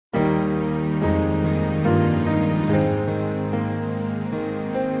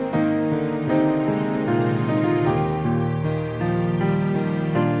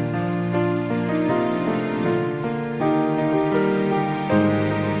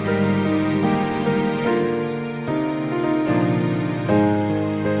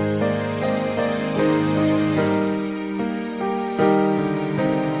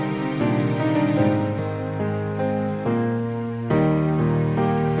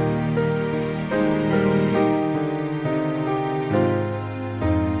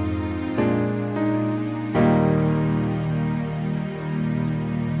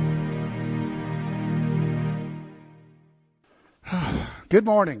Good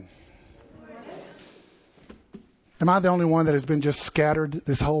morning. Am I the only one that has been just scattered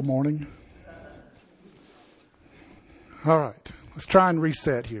this whole morning? All right, let's try and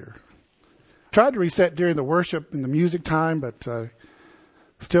reset here. Tried to reset during the worship and the music time, but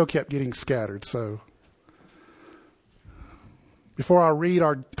still kept getting scattered. So before I read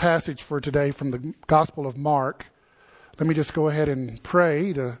our passage for today from the Gospel of Mark, let me just go ahead and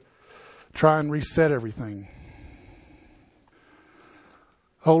pray to try and reset everything.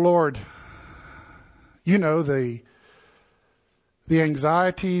 Oh Lord, you know the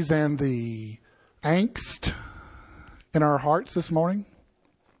anxieties and the angst in our hearts this morning.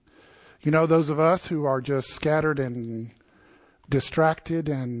 You know those of us who are just scattered and distracted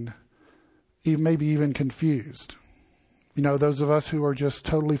and maybe even confused. You know those of us who are just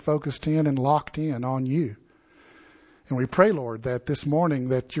totally focused in and locked in on you. And we pray, Lord, that this morning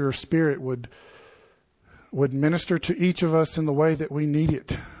that your Spirit would minister to each of us in the way that we need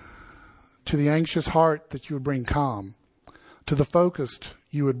it. To the anxious heart, that you would bring calm. To the focused,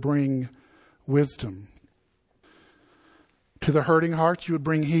 you would bring wisdom. To the hurting heart, you would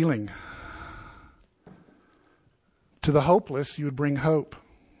bring healing. To the hopeless, you would bring hope.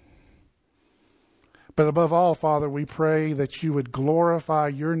 But above all, Father, we pray that you would glorify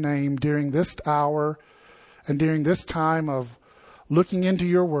your name during this hour and during this time of looking into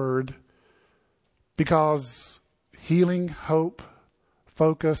your word, because healing, hope,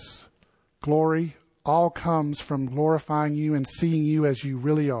 focus, glory, all comes from glorifying you and seeing you as you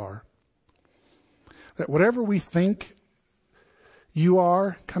really are. That whatever we think you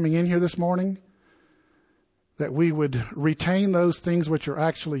are coming in here this morning, that we would retain those things which are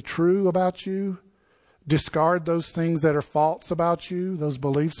actually true about you, discard those things that are false about you, those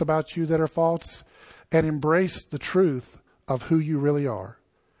beliefs about you that are false, and embrace the truth of who you really are.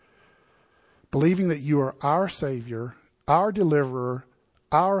 Believing that you are our Savior, our deliverer,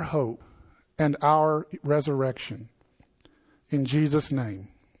 our hope, and our resurrection. In Jesus' name,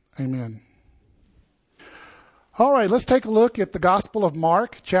 amen. All right, let's take a look at the Gospel of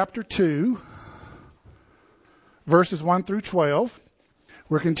Mark, chapter 2, verses 1 through 12.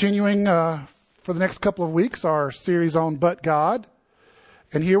 We're continuing for the next couple of weeks our series on But God.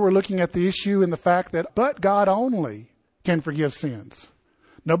 And here we're looking at the issue and the fact that but God only can forgive sins.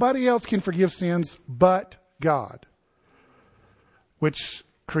 Nobody else can forgive sins but God, which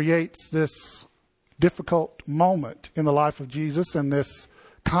creates this difficult moment in the life of Jesus and this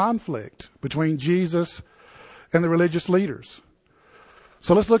conflict between Jesus and the religious leaders.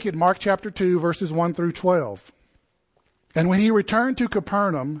 So let's look at Mark chapter 2, verses 1 through 12. And when he returned to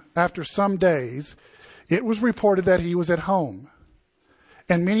Capernaum after some days, it was reported that he was at home.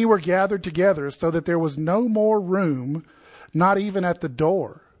 And many were gathered together so that there was no more room, not even at the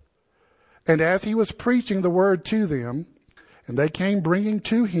door. And as he was preaching the word to them, and they came bringing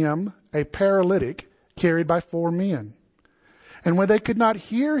to him a paralytic carried by 4 men. And when they could not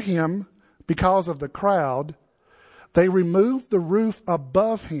hear him because of the crowd, they removed the roof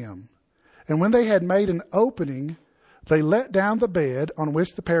above him. And when they had made an opening, they let down the bed on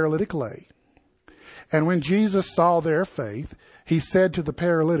which the paralytic lay. And when Jesus saw their faith, he said to the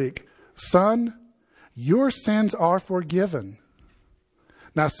paralytic, "Son, your sins are forgiven."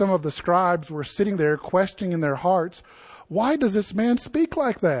 Now some of the scribes were sitting there questioning in their hearts, "Why does this man speak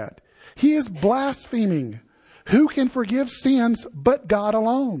like that? He is blaspheming. Who can forgive sins but God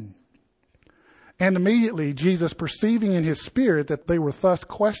alone?" And immediately Jesus, perceiving in his spirit that they were thus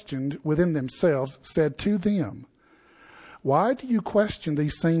questioned within themselves, said to them, "Why do you question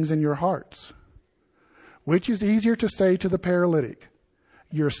these things in your hearts? Which is easier to say to the paralytic,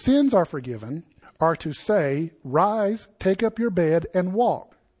 'Your sins are forgiven,' or to say, 'Rise, take up your bed and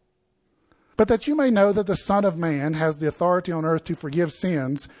walk'? But that you may know that the Son of Man has the authority on earth to forgive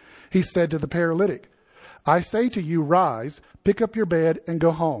sins," he said to the paralytic, "I say to you, rise, pick up your bed and go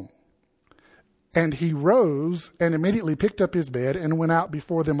home." And he rose and immediately picked up his bed and went out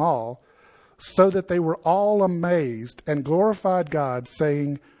before them all, so that they were all amazed and glorified God,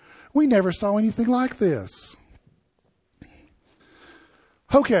 saying, "We never saw anything like this."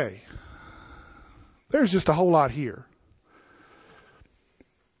 Okay, there's just a whole lot here.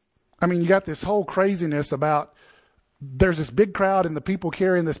 I mean, you got this whole craziness about there's this big crowd and the people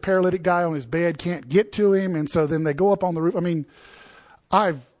carrying this paralytic guy on his bed can't get to him, and so then they go up on the roof. I mean,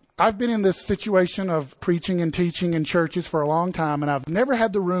 I've been in this situation of preaching and teaching in churches for a long time, and I've never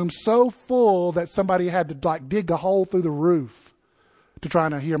had the room so full that somebody had to dig a hole through the roof to try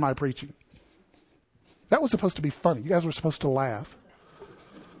and hear my preaching. That was supposed to be funny. You guys were supposed to laugh.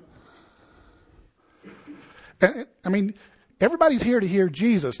 And, I mean, everybody's here to hear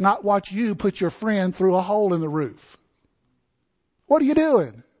Jesus, not watch you put your friend through a hole in the roof. What are you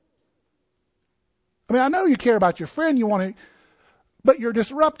doing? I mean, I know you care about your friend, but you're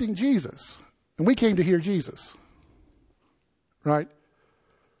disrupting Jesus. And we came to hear Jesus. Right?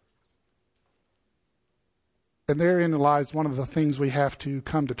 And therein lies one of the things we have to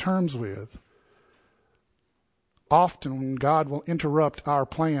come to terms with. Often God will interrupt our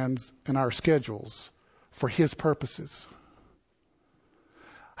plans and our schedules for His purposes.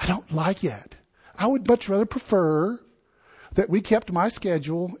 I don't like it. I would much rather prefer that we kept my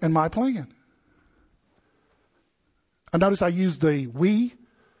schedule and my plan. I notice I use the we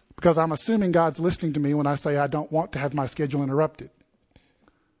because I'm assuming God's listening to me when I say I don't want to have my schedule interrupted.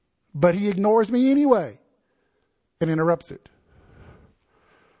 But He ignores me anyway and interrupts it.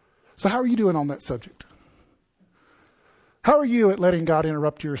 So how are you doing on that subject? How are you at letting God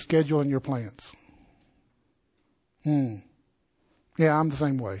interrupt your schedule and your plans? Yeah, I'm the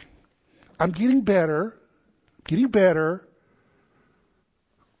same way. I'm getting better,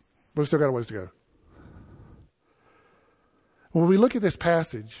 but we still got a ways to go. When we look at this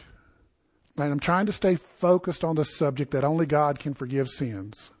passage, and I'm trying to stay focused on the subject that only God can forgive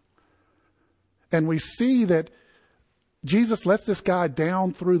sins. And we see that Jesus lets this guy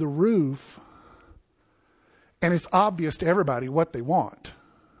down through the roof, and it's obvious to everybody what they want.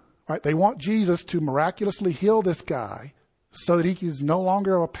 Right? They want Jesus to miraculously heal this guy so that he is no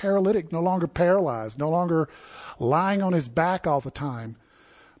longer a paralytic, no longer paralyzed, no longer lying on his back all the time,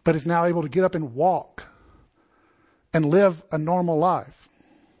 but is now able to get up and walk and live a normal life.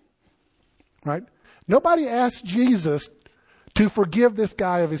 Right? Nobody asked Jesus to forgive this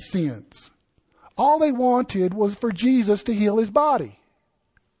guy of his sins. All they wanted was for Jesus to heal his body.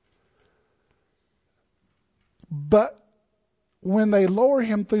 But when they lower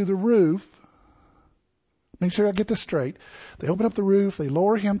him through the roof, make sure I get this straight. They open up the roof, they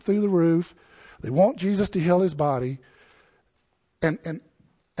lower him through the roof, they want Jesus to heal his body, and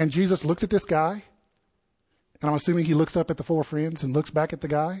Jesus looks at this guy, and I'm assuming he looks up at the four friends and looks back at the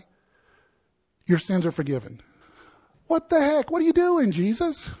guy. Your sins are forgiven. What the heck? What are you doing,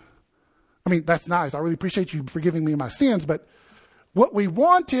 Jesus? I mean, that's nice. I really appreciate you forgiving me my sins, but what we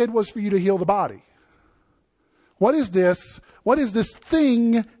wanted was for you to heal the body. What is this? What is this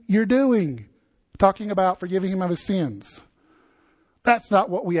thing you're doing? Talking about forgiving him of his sins. That's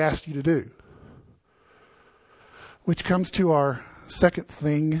not what we asked you to do. Which comes to our second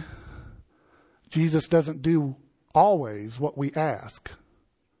thing. Jesus doesn't do always what we ask,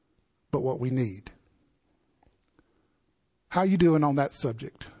 but what we need. How are you doing on that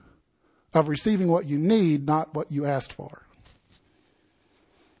subject? Of receiving what you need, not what you asked for.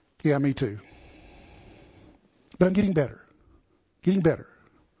 Yeah, me too. But I'm getting better. Getting better.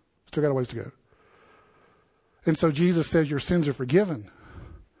 Still got a ways to go. And so Jesus says your sins are forgiven.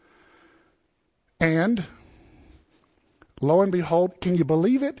 And lo and behold, can you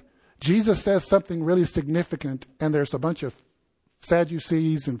believe it? Jesus says something really significant, and there's a bunch of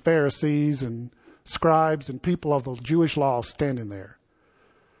Sadducees and Pharisees and scribes and people of the Jewish law standing there.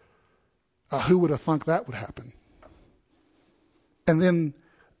 Who would have thunk that would happen? And then,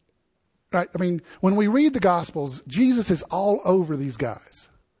 right, I mean, when we read the Gospels, Jesus is all over these guys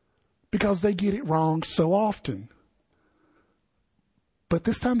because they get it wrong so often. But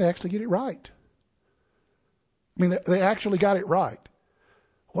this time they actually get it right. I mean, they actually got it right.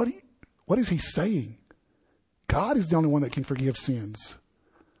 What is he saying? God is the only one that can forgive sins.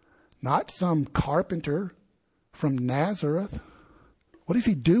 Not some carpenter from Nazareth. What is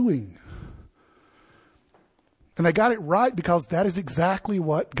he doing? And they got it right because that is exactly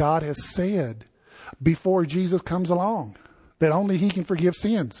what God has said before Jesus comes along. That only he can forgive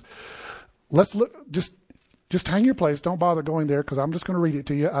sins. Let's look, just hang your place. Don't bother going there because I'm just going to read it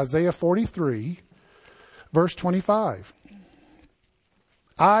to you. Isaiah 43, verse 25.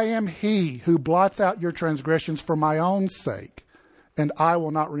 I am he who blots out your transgressions for my own sake, and I will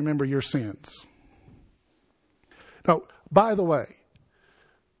not remember your sins. Now, by the way,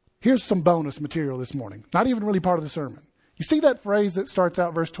 here's some bonus material this morning. Not even really part of the sermon. You see that phrase that starts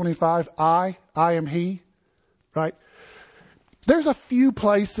out verse 25? I am he, right? There's a few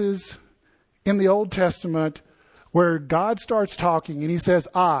places in the Old Testament where God starts talking and he says,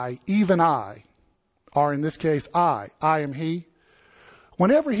 I, even I, or in this case, I am he.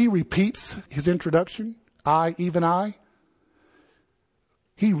 Whenever he repeats his introduction, I, even I,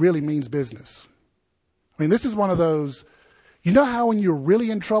 he really means business. I mean, this is one of those, you know how when you're really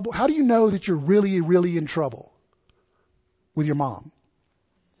in trouble, how do you know that you're really, really in trouble with your mom?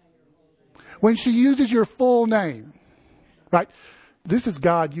 When she uses your full name, right? This is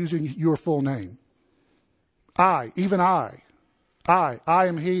God using your full name. I, even I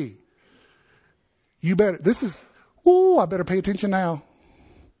am he. You better, Ooh, I better pay attention now.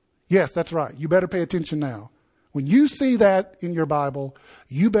 Yes, that's right. You better pay attention now. When you see that in your Bible,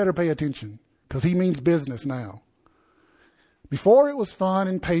 you better pay attention because he means business now. Before it was fun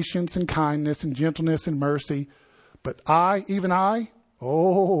and patience and kindness and gentleness and mercy. But we're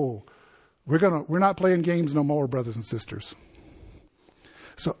not playing games no more, brothers and sisters.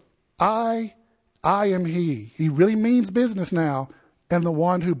 So I am he. He really means business now, and the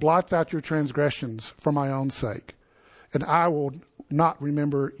one who blots out your transgressions for my own sake. And I will not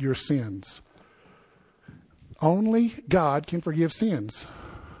remember your sins. Only God can forgive sins.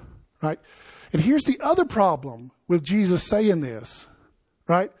 Right? And here's the other problem with Jesus saying this.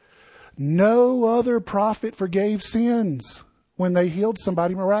 Right? No other prophet forgave sins when they healed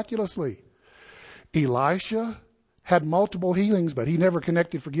somebody miraculously. Elisha had multiple healings, but he never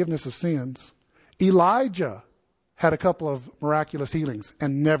connected forgiveness of sins. Elijah had a couple of miraculous healings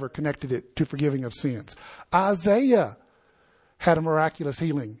and never connected it to forgiving of sins. Isaiah had a miraculous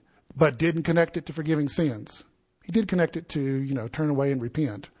healing, but didn't connect it to forgiving sins. He did connect it to, turn away and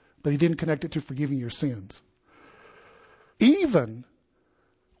repent, but he didn't connect it to forgiving your sins. Even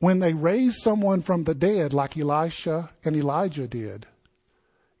when they raised someone from the dead like Elisha and Elijah did,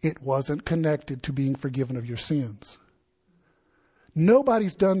 it wasn't connected to being forgiven of your sins.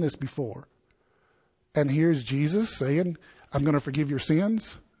 Nobody's done this before. And here's Jesus saying, I'm going to forgive your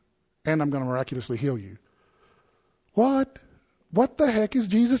sins and I'm going to miraculously heal you. What? What the heck is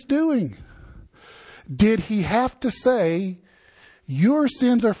Jesus doing? Did he have to say, your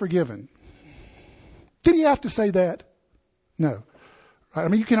sins are forgiven? Did he have to say that? No. I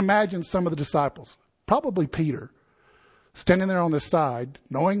mean, you can imagine some of the disciples, probably Peter, standing there on the side,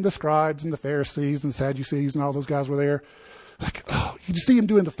 knowing the scribes and the Pharisees and the Sadducees and all those guys were there. Like, oh, you see him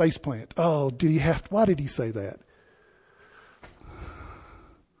doing the face plant. Oh, why did he say that?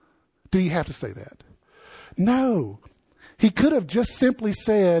 Did he have to say that? No. He could have just simply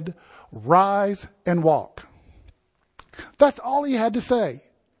said, rise and walk. That's all he had to say.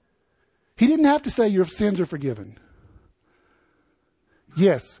 He didn't have to say your sins are forgiven.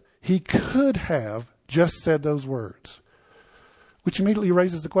 Yes, he could have just said those words, which immediately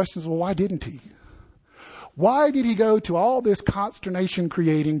raises the questions, well, why didn't he? Why did he go to all this consternation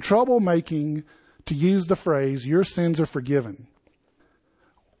creating, trouble making, to use the phrase, your sins are forgiven?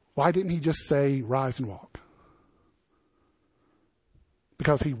 Why didn't he just say, rise and walk?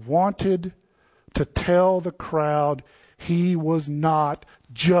 Because he wanted to tell the crowd he was not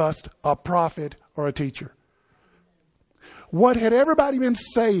just a prophet or a teacher. What had everybody been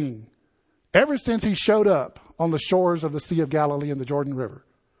saying ever since he showed up on the shores of the Sea of Galilee and the Jordan River?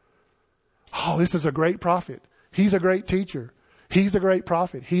 Oh, this is a great prophet. He's a great teacher. He's a great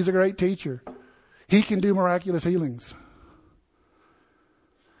prophet. He's a great teacher. He can do miraculous healings.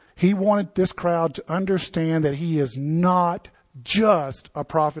 He wanted this crowd to understand that he is not just a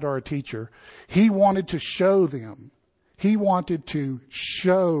prophet or a teacher. He wanted to show them. He wanted to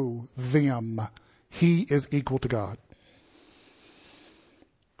show them he is equal to God.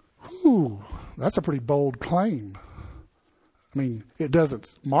 Whew, that's a pretty bold claim. I mean,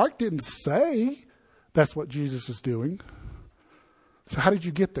 Mark didn't say that's what Jesus is doing. So how did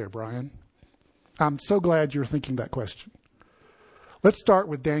you get there, Brian? I'm so glad you're thinking that question. Let's start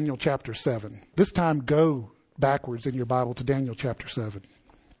with Daniel chapter 7. This time go backwards in your Bible to Daniel chapter 7.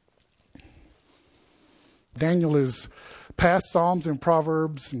 Daniel is past Psalms and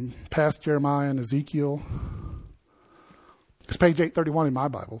Proverbs and past Jeremiah and Ezekiel. It's page 831 in my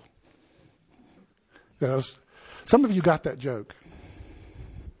Bible. Some of you got that joke.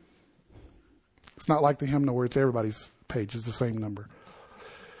 It's not like the hymnal where it's everybody's page is the same number.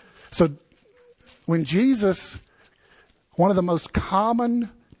 So when Jesus, one of the most common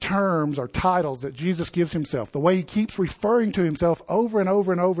terms or titles that Jesus gives himself, the way he keeps referring to himself over and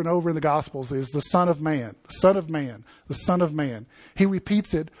over and over and over in the Gospels is the Son of Man, the Son of Man, the Son of Man. He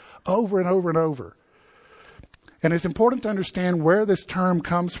repeats it over and over and over. And it's important to understand where this term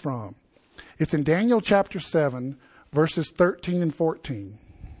comes from. It's in Daniel chapter 7, verses 13 and 14.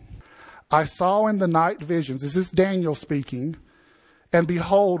 I saw in the night visions, this is Daniel speaking, and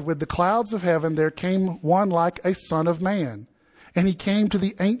behold, with the clouds of heaven there came one like a son of man. And he came to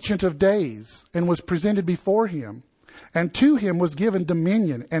the Ancient of Days and was presented before him. And to him was given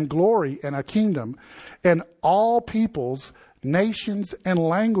dominion and glory and a kingdom, and all peoples, nations, and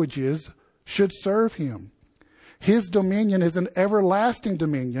languages should serve him. His dominion is an everlasting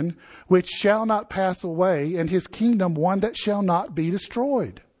dominion which shall not pass away, and his kingdom one that shall not be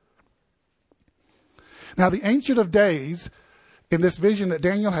destroyed. Now, the Ancient of Days, in this vision that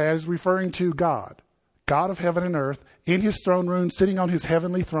Daniel has, is referring to God, God of heaven and earth, in his throne room, sitting on his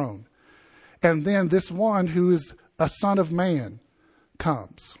heavenly throne. And then this one who is a Son of Man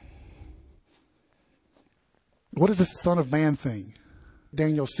comes. What is this Son of Man thing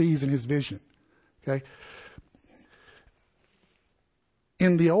Daniel sees in his vision? Okay.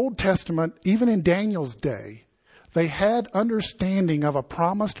 In the Old Testament, even in Daniel's day, they had understanding of a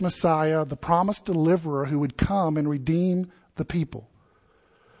promised Messiah, the promised deliverer who would come and redeem the people.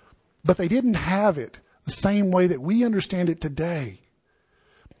 But they didn't have it the same way that we understand it today.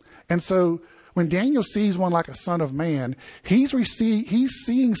 And so when Daniel sees one like a Son of Man, he's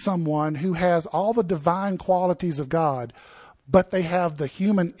seeing someone who has all the divine qualities of God, but they have the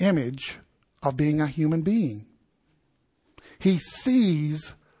human image of being a human being. He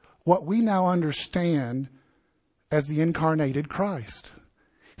sees what we now understand as the incarnated Christ.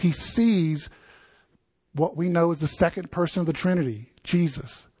 He sees what we know as the second person of the Trinity,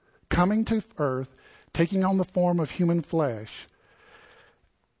 Jesus, coming to earth, taking on the form of human flesh.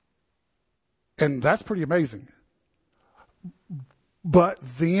 And that's pretty amazing. But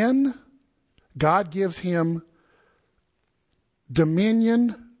then God gives him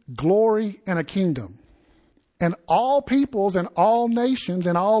dominion, glory, and a kingdom. And all peoples and all nations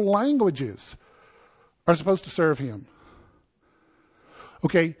and all languages are supposed to serve him.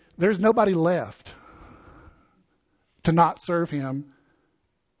 Okay, there's nobody left to not serve him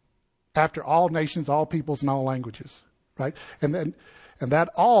after all nations, all peoples, and all languages, right? And that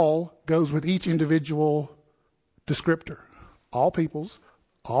all goes with each individual descriptor. All peoples,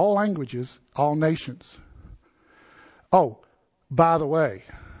 all languages, all nations. Oh, by the way,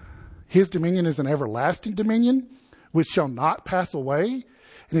 his dominion is an everlasting dominion, which shall not pass away,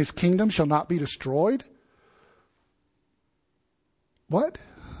 and his kingdom shall not be destroyed. What?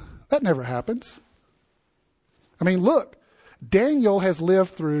 That never happens. I mean, look, Daniel has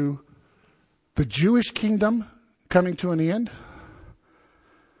lived through the Jewish kingdom coming to an end.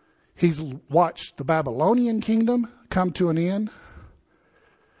 He's watched the Babylonian kingdom come to an end.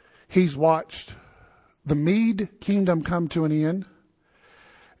 He's watched the Mede kingdom come to an end.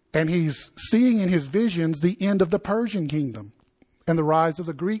 And he's seeing in his visions the end of the Persian kingdom and the rise of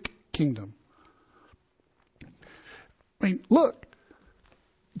the Greek kingdom. I mean, look,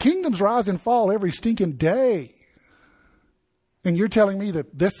 kingdoms rise and fall every stinking day. And you're telling me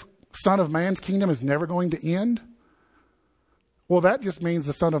that this Son of Man's kingdom is never going to end? Well, that just means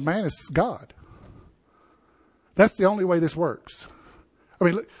the Son of Man is God. That's the only way this works. I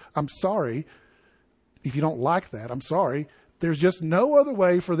mean, look, I'm sorry if you don't like that. I'm sorry. There's just no other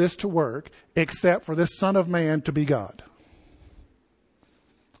way for this to work except for this Son of Man to be God.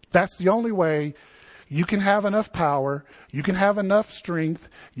 That's the only way you can have enough power, you can have enough strength,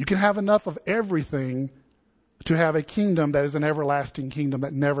 you can have enough of everything to have a kingdom that is an everlasting kingdom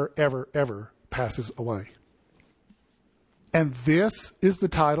that never, ever, ever passes away. And this is the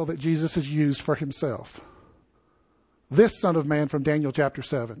title that Jesus has used for himself. This Son of Man from Daniel chapter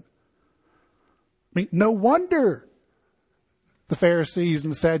 7. I mean, no wonder the Pharisees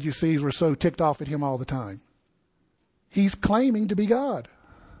and the Sadducees were so ticked off at him all the time. He's claiming to be God.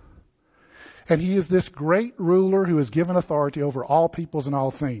 And he is this great ruler who is given authority over all peoples and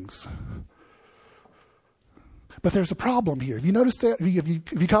all things. But there's a problem here. Have you noticed that? Have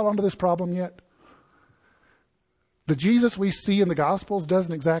you caught on to this problem yet? The Jesus we see in the Gospels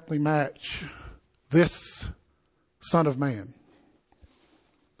doesn't exactly match this Son of Man.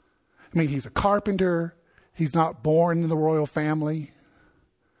 I mean, he's a carpenter. He's not born in the royal family.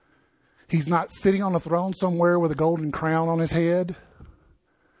 He's not sitting on a throne somewhere with a golden crown on his head.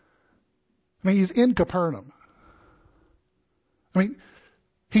 I mean, he's in Capernaum. I mean,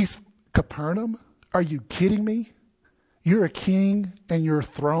 he's Capernaum? Are you kidding me? You're a king and your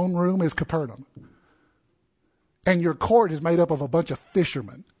throne room is Capernaum. And your court is made up of a bunch of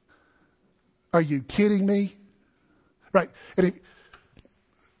fishermen. Are you kidding me? Right. And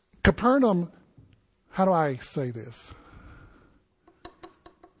Capernaum, how do I say this?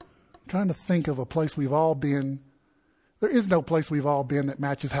 I'm trying to think of a place we've all been. There is no place we've all been that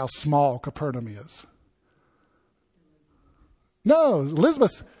matches how small Capernaum is. No,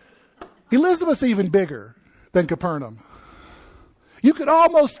 Elizabeth's even bigger than Capernaum. You could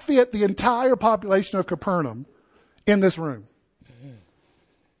almost fit the entire population of Capernaum in this room.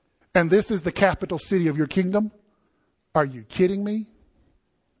 And this is the capital city of your kingdom? Are you kidding me?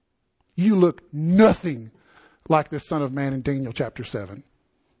 You look nothing like this Son of Man in Daniel chapter 7.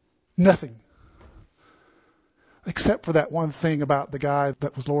 Nothing. Except for that one thing about the guy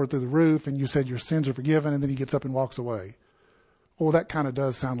that was lowered through the roof and you said your sins are forgiven and then he gets up and walks away. Well, that kind of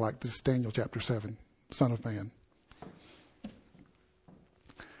does sound like this Daniel chapter 7, Son of Man.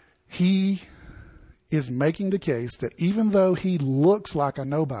 He is making the case that even though he looks like a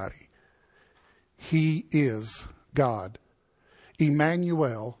nobody, he is God.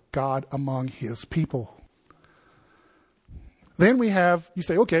 Emmanuel, God among his people. Then we have, you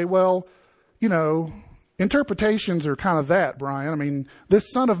say, okay, well, interpretations are kind of that, Brian. I mean,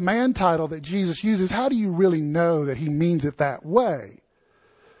 this Son of Man title that Jesus uses, how do you really know that he means it that way?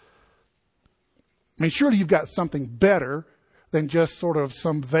 I mean, surely you've got something better than just sort of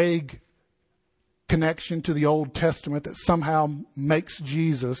some vague connection to the Old Testament that somehow makes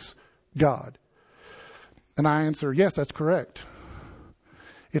Jesus God. And I answer, yes, that's correct.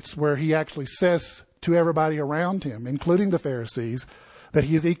 It's where he actually says to everybody around him, including the Pharisees, that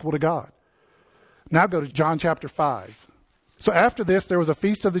he is equal to God. Now go to John chapter 5. So after this, there was a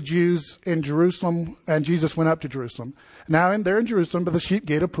feast of the Jews in Jerusalem, and Jesus went up to Jerusalem. Now there in Jerusalem, by the sheep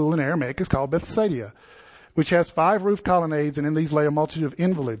gate, a pool in Aramaic is called Bethsaida, which has 5 roof colonnades, and in these lay a multitude of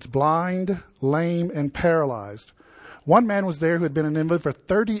invalids, blind, lame, and paralyzed. One man was there who had been an invalid for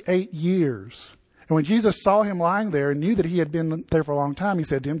 38 years. And when Jesus saw him lying there and knew that he had been there for a long time, he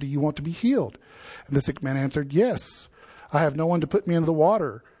said to him, "Do you want to be healed?" And the sick man answered, "Yes. I have no one to put me into the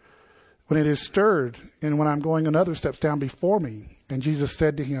water when it is stirred, and when I'm going, another steps down before me." And Jesus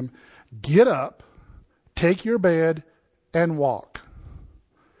said to him, "Get up, take your bed, and walk."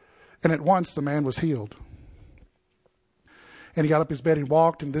 And at once the man was healed. And he got up his bed and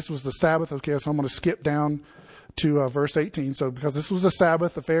walked, and this was the Sabbath. Okay, so I'm going to skip down to verse 18. So because this was the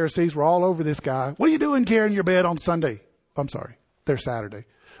Sabbath, the Pharisees were all over this guy. "What are you doing carrying your bed on Sunday?" I'm sorry, they're Saturday.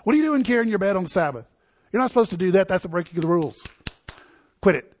 "What are you doing carrying your bed on the Sabbath? You're not supposed to do that. That's a breaking of the rules.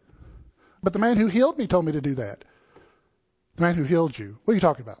 Quit it." "But the man who healed me told me to do that." "The man who healed you? What are you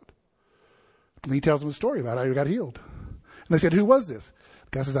talking about?" And he tells them the story about how he got healed. And they said, "Who was this?"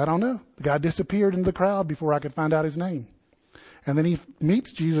 The guy says, "I don't know. The guy disappeared into the crowd before I could find out his name." And then he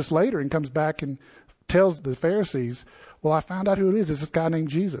meets Jesus later and comes back and tells the Pharisees, "Well, I found out who it is. It's this guy named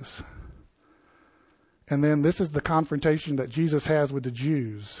Jesus." And then this is the confrontation that Jesus has with the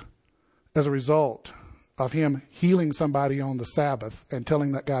Jews as a result of him healing somebody on the Sabbath and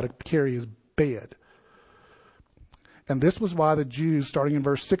telling that guy to carry his bed. And this was why the Jews, starting in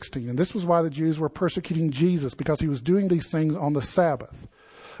verse 16, and this was why the Jews were persecuting Jesus, because he was doing these things on the Sabbath.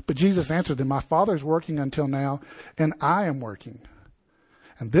 But Jesus answered them, "My Father is working until now, and I am working."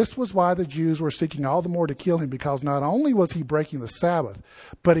 And this was why the Jews were seeking all the more to kill him, because not only was he breaking the Sabbath,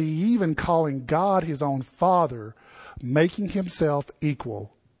 but he even calling God his own Father, making himself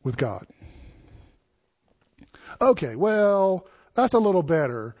equal with God. Okay, well, that's a little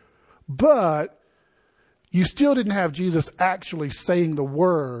better, but you still didn't have Jesus actually saying the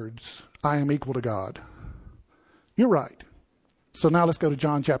words, "I am equal to God." You're right. So now let's go to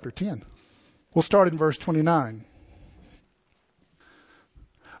John chapter 10. We'll start in verse 29.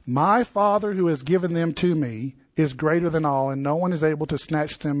 "My Father who has given them to me is greater than all, and no one is able to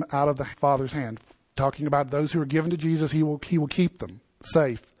snatch them out of the Father's hand." Talking about those who are given to Jesus, he will keep them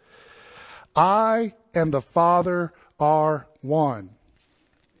safe. "I and the Father are one."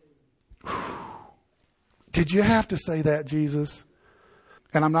 Did you have to say that, Jesus?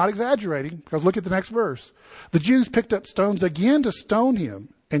 And I'm not exaggerating, because look at the next verse. "The Jews picked up stones again to stone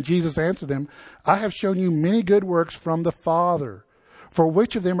him. And Jesus answered them, 'I have shown you many good works from the Father. For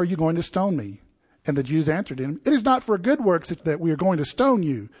which of them are you going to stone me?' And the Jews answered him, 'It is not for good works that we are going to stone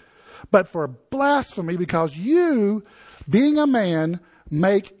you, but for blasphemy, because you, being a man,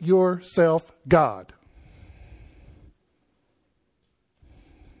 make yourself God.'"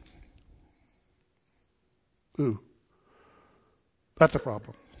 Ooh, that's a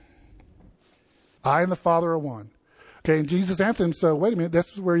problem. "I and the Father are one." Okay, and Jesus answered him, so wait a minute,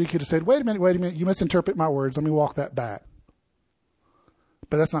 this is where you could have said, wait a minute, you misinterpret my words. Let me walk that back.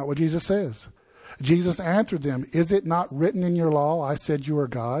 But that's not what Jesus says. Jesus answered them, "Is it not written in your law, I said you are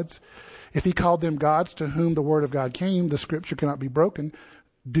gods? If he called them gods to whom the word of God came, the scripture cannot be broken.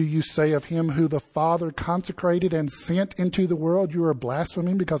 Do you say of him who the Father consecrated and sent into the world, you are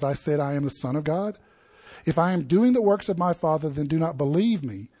blaspheming because I said I am the Son of God? If I am doing the works of my Father, then do not believe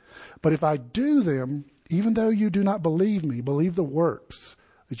me. But if I do them, even though you do not believe me, believe the works,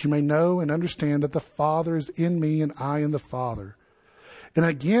 that you may know and understand that the Father is in me and I in the Father." And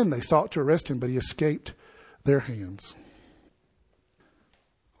again they sought to arrest him, but he escaped their hands.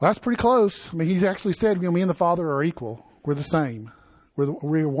 Well, that's pretty close. I mean, he's actually said, me and the Father are equal. We're the same.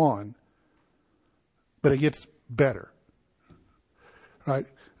 We're one. But it gets better. Right?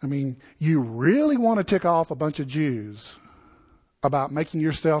 I mean, you really want to tick off a bunch of Jews about making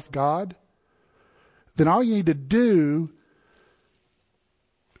yourself God? Then all you need to do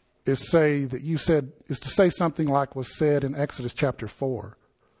is to say something like was said in Exodus chapter 4.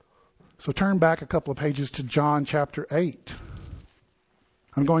 So turn back a couple of pages to John chapter 8.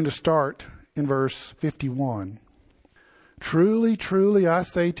 I'm going to start in verse 51. Truly, truly, I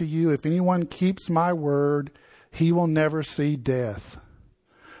say to you, if anyone keeps my word, he will never see death.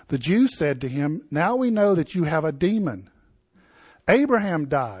 The Jews said to him, now we know that you have a demon. Abraham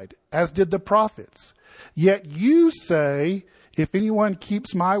died, as did the prophets. Yet you say, if anyone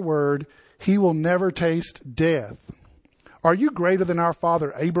keeps my word, he will never taste death. Are you greater than our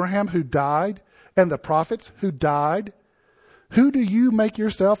father Abraham, who died, and the prophets who died? Who do you make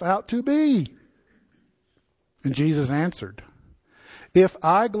yourself out to be? And Jesus answered, if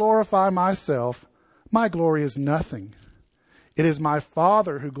I glorify myself, my glory is nothing. It is my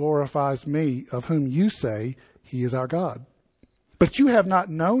Father who glorifies me, of whom you say he is our God. But you have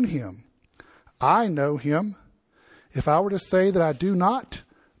not known him. I know him. If I were to say that I do not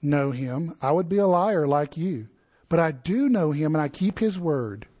know him, I would be a liar like you. But I do know him, and I keep his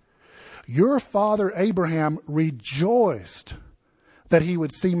word. Your father Abraham rejoiced that he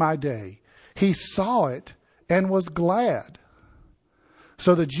would see my day. He saw it and was glad.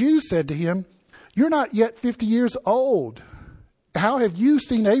 So the Jews said to him, you're not yet 50 years old. How have you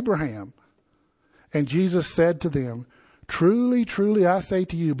seen Abraham? And Jesus said to them, truly, truly, I say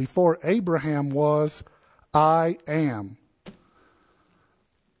to you, before Abraham was, I am.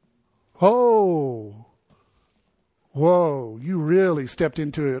 Oh, whoa, you really stepped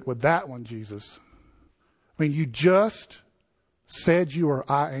into it with that one, Jesus. I mean, you just said you are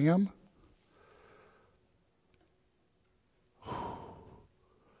I am.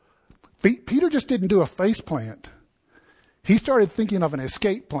 Peter just didn't do a face plant. He started thinking of an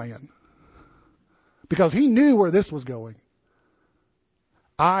escape plan because he knew where this was going.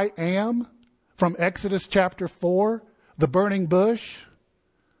 I am, from Exodus chapter 4, the burning bush.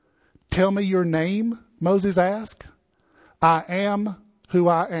 Tell me your name, Moses asked. I am who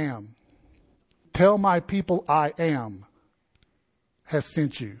I am. Tell my people I am has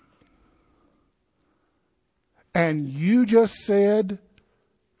sent you. And you just said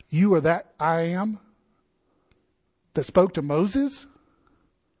you are that I am that spoke to Moses?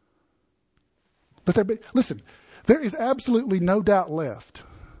 Listen, there is absolutely no doubt left.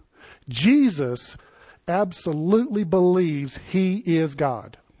 Jesus absolutely believes he is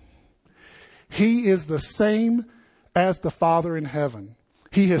God. He is the same as the Father in heaven.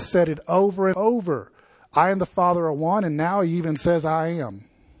 He has said it over and over. I and the Father are one, and now he even says I am.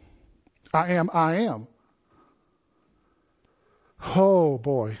 I am, I am. Oh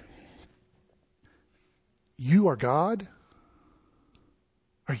boy. You are God?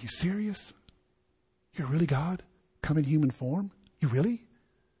 Are you serious? You're really God? Come in human form? You really?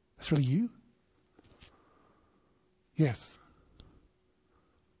 That's really you? Yes.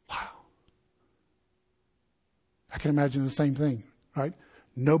 Wow. I can imagine the same thing, right?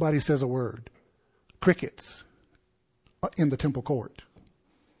 Nobody says a word. Crickets in the temple court.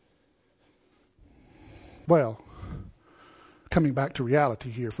 Well, coming back to reality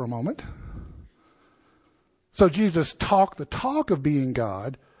here for a moment. So Jesus talked the talk of being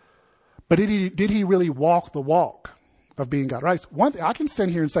God, but did he really walk the walk of being God? Right? One thing, I can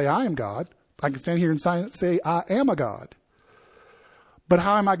stand here and say I am God. I can stand here and say I am a God. But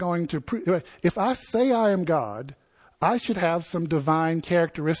how am I going to prove? If I say I am God, I should have some divine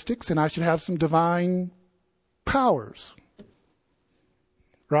characteristics and I should have some divine powers.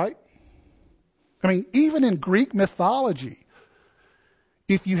 Right? I mean, even in Greek mythology,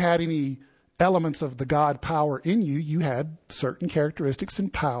 if you had any elements of the God power in you, you had certain characteristics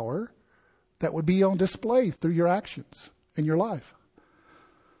and power that would be on display through your actions in your life.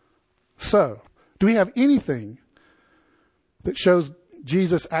 So, do we have anything that shows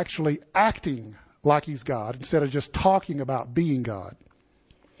Jesus actually acting like he's God instead of just talking about being God?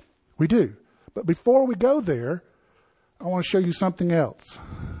 We do. But before we go there, I want to show you something else.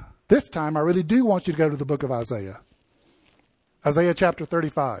 This time, I really do want you to go to the book of Isaiah. Isaiah chapter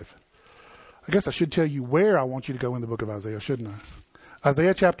 35. I guess I should tell you where I want you to go in the book of Isaiah, shouldn't I?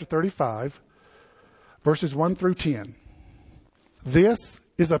 Isaiah chapter 35, verses 1 through 10. This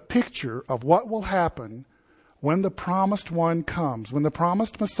is a picture of what will happen when the promised one comes. When the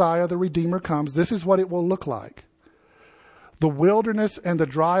promised Messiah, the Redeemer, comes, this is what it will look like. The wilderness and the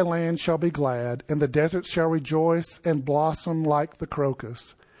dry land shall be glad, and the desert shall rejoice and blossom like the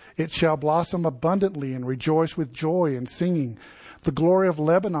crocus. It shall blossom abundantly and rejoice with joy and singing. The glory of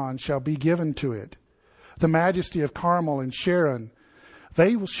Lebanon shall be given to it, the majesty of Carmel and Sharon.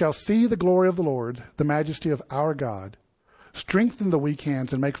 They shall see the glory of the Lord, the majesty of our God. Strengthen the weak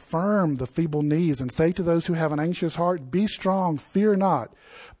hands and make firm the feeble knees, and say to those who have an anxious heart, be strong, fear not.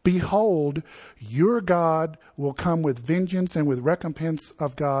 Behold, your God will come with vengeance and with recompense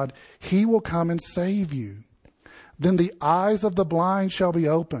of God. He will come and save you. Then the eyes of the blind shall be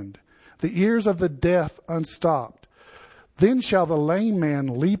opened, the ears of the deaf unstopped. Then shall the lame man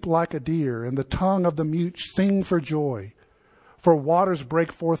leap like a deer, and the tongue of the mute sing for joy. For waters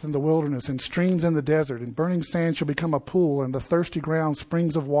break forth in the wilderness, and streams in the desert, and burning sand shall become a pool, and the thirsty ground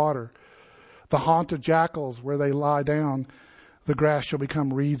springs of water. The haunt of jackals where they lie down, the grass shall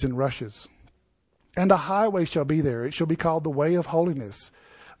become reeds and rushes. And a highway shall be there, it shall be called the way of holiness.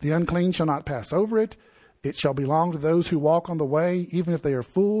 The unclean shall not pass over it. It shall belong to those who walk on the way. Even if they are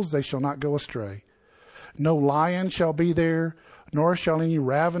fools, they shall not go astray. No lion shall be there, nor shall any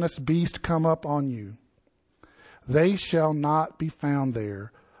ravenous beast come up on you. They shall not be found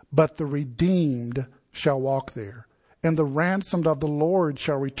there, but the redeemed shall walk there. And the ransomed of the Lord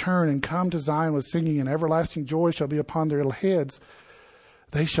shall return and come to Zion with singing, and everlasting joy shall be upon their heads.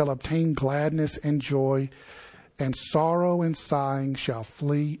 They shall obtain gladness and joy, and sorrow and sighing shall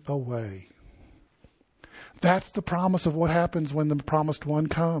flee away. That's the promise of what happens when the promised one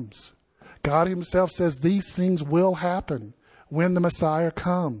comes. God himself says these things will happen when the Messiah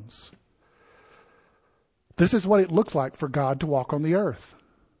comes. This is what it looks like for God to walk on the earth.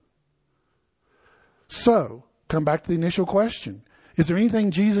 So, come back to the initial question. Is there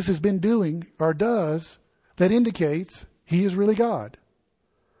anything Jesus has been doing or does that indicates he is really God?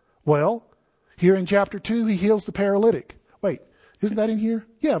 Well, here in chapter 2, he heals the paralytic. Wait, isn't that in here?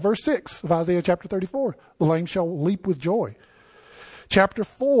 Yeah, verse 6 of Isaiah chapter 34. The lame shall leap with joy. Chapter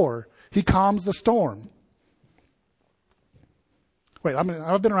 4, he calms the storm. Wait,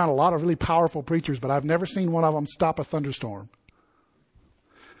 I've been around a lot of really powerful preachers, but I've never seen one of them stop a thunderstorm.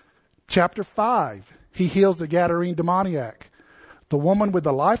 Chapter 5, he heals the Gadarene demoniac, the woman with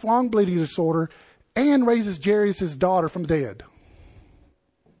the lifelong bleeding disorder, and raises Jairus' daughter from the dead.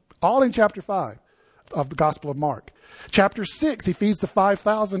 All in chapter 5 of the Gospel of Mark. Chapter 6, he feeds the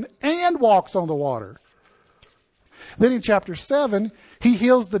 5,000 and walks on the water. Then in chapter 7, he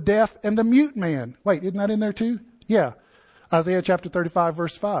heals the deaf and the mute man. Wait, isn't that in there too? Yeah. Isaiah chapter 35,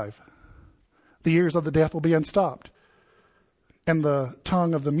 verse 5. The ears of the deaf will be unstopped, and the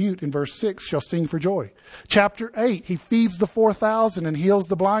tongue of the mute, in verse 6, shall sing for joy. Chapter 8, he feeds the 4,000 and heals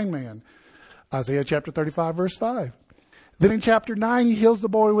the blind man. Isaiah chapter 35, verse 5. Then in chapter 9, he heals the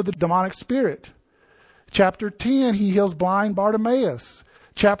boy with the demonic spirit. Chapter 10, he heals blind Bartimaeus.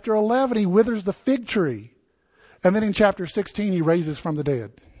 Chapter 11, he withers the fig tree. And then in chapter 16, he raises from the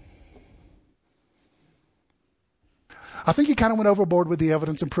dead. I think he kind of went overboard with the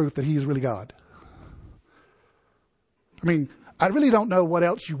evidence and proof that he is really God. I mean, I really don't know what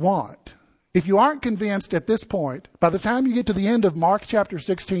else you want. If you aren't convinced at this point, by the time you get to the end of Mark chapter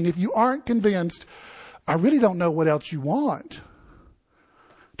 16, if you aren't convinced, I really don't know what else you want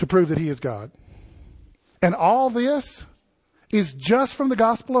to prove that he is God. And all this is just from the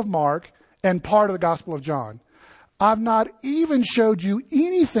Gospel of Mark and part of the Gospel of John. I've not even showed you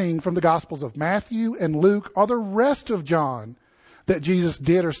anything from the Gospels of Matthew and Luke or the rest of John that Jesus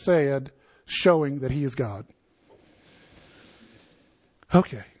did or said showing that he is God.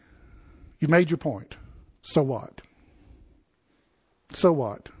 Okay, you made your point. So what? So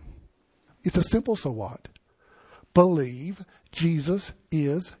what? It's a simple so what. Believe Jesus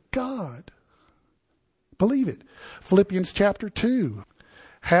is God. Believe it. Philippians chapter 2.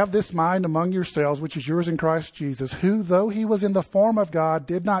 Have this mind among yourselves, which is yours in Christ Jesus, who, though he was in the form of God,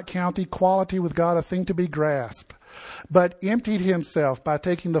 did not count equality with God a thing to be grasped, but emptied himself by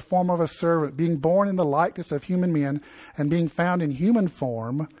taking the form of a servant, being born in the likeness of human men, and being found in human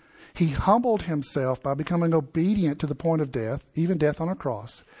form, he humbled himself by becoming obedient to the point of death, even death on a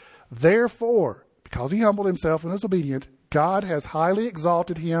cross. Therefore, because he humbled himself and was obedient, God has highly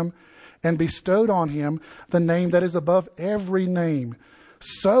exalted him and bestowed on him the name that is above every name,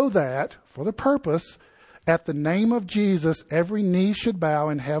 so that, for the purpose, at the name of Jesus, every knee should bow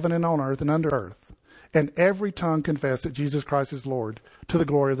in heaven and on earth and under earth, and every tongue confess that Jesus Christ is Lord, to the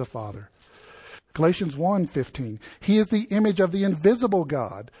glory of the Father. Galatians 1:15. He is the image of the invisible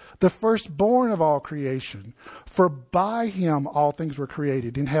God, the firstborn of all creation. For by him all things were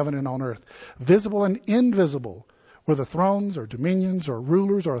created, in heaven and on earth, visible and invisible, whether thrones or dominions or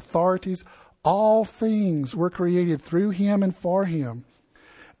rulers or authorities. All things were created through him and for him.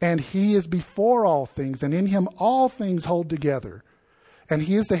 And he is before all things, and in him all things hold together. And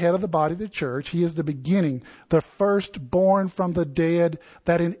he is the head of the body of the church. He is the beginning, the firstborn from the dead,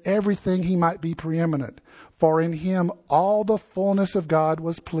 that in everything he might be preeminent. For in him all the fullness of God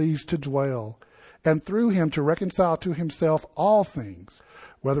was pleased to dwell, and through him to reconcile to himself all things,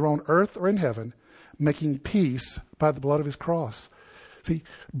 whether on earth or in heaven, making peace by the blood of his cross. See,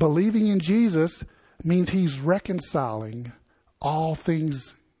 believing in Jesus means he's reconciling all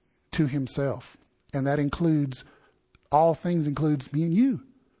things to himself. And that includes, all things includes me and you.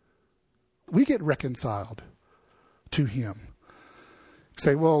 We get reconciled to him. You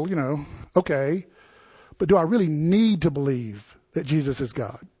say, well, okay, but do I really need to believe that Jesus is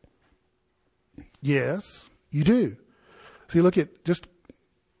God? Yes, you do. So you look at just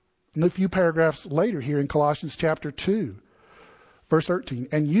a few paragraphs later here in Colossians chapter 2, verse 13.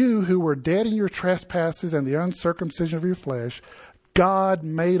 And you who were dead in your trespasses and the uncircumcision of your flesh, God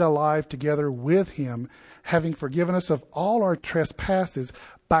made alive together with him, having forgiven us of all our trespasses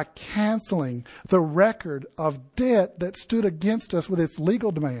by canceling the record of debt that stood against us with its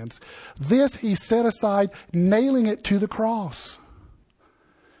legal demands. This he set aside, nailing it to the cross.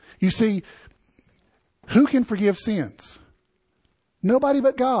 You see, who can forgive sins? Nobody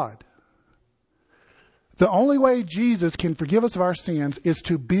but God. The only way Jesus can forgive us of our sins is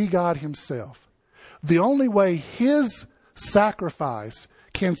to be God himself. The only way his sacrifice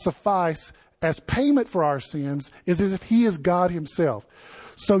can suffice as payment for our sins is as if he is God himself.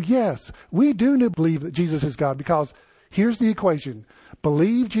 So yes, we do believe that Jesus is God, because here's the equation.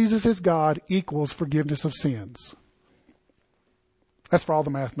 Believe Jesus is God equals forgiveness of sins. That's for all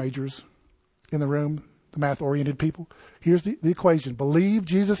the math majors in the room, the math-oriented people. Here's the equation. Believe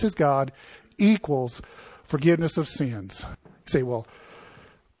Jesus is God equals forgiveness of sins. You say, well,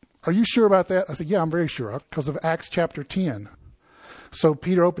 are you sure about that? I said, yeah, I'm very sure, because of Acts chapter 10. So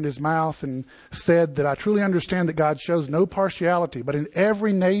Peter opened his mouth and said that I truly understand that God shows no partiality, but in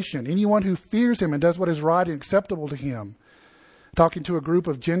every nation, anyone who fears him and does what is right and acceptable to him. Talking to a group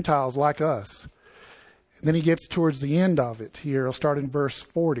of Gentiles like us. And then he gets towards the end of it here. I'll start in verse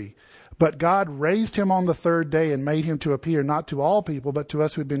 40. But God raised him on the third day and made him to appear not to all people, but to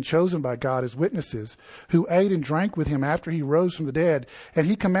us who had been chosen by God as witnesses, who ate and drank with him after he rose from the dead. And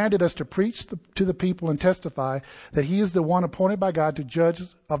he commanded us to preach to the people and testify that he is the one appointed by God to judge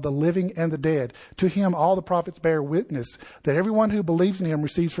of the living and the dead. To him all the prophets bear witness that everyone who believes in him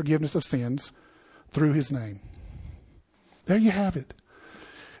receives forgiveness of sins through his name. There you have it.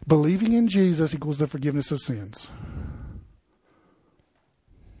 Believing in Jesus equals the forgiveness of sins.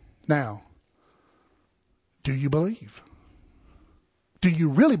 Now, do you believe? Do you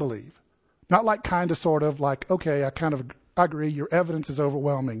really believe? Not like kind of, sort of, like, okay, I agree, your evidence is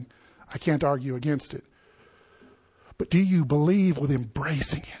overwhelming. I can't argue against it. But do you believe with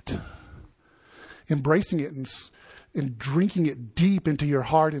embracing it? Embracing it and drinking it deep into your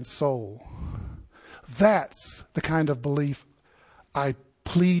heart and soul. That's the kind of belief I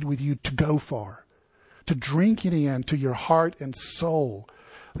plead with you to go for. To drink it in to your heart and soul.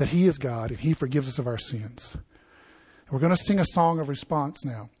 That he is God and he forgives us of our sins. We're going to sing a song of response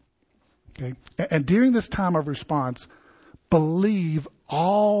now. Okay? And during this time of response, believe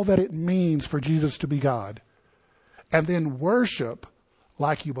all that it means for Jesus to be God. And then worship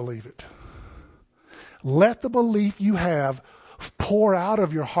like you believe it. Let the belief you have pour out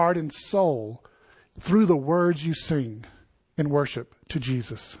of your heart and soul through the words you sing in worship to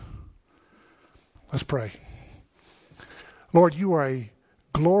Jesus. Let's pray. Lord, you are a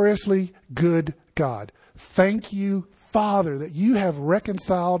gloriously good God. Thank you, Father, that you have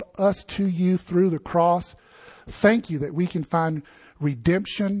reconciled us to you through the cross. Thank you that we can find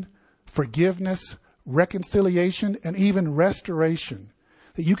redemption, forgiveness, reconciliation, and even restoration.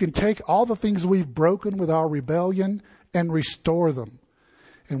 That you can take all the things we've broken with our rebellion and restore them.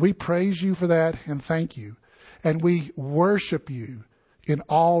 And we praise you for that and thank you. And we worship you in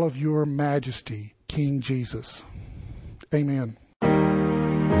all of your majesty, King Jesus. Amen.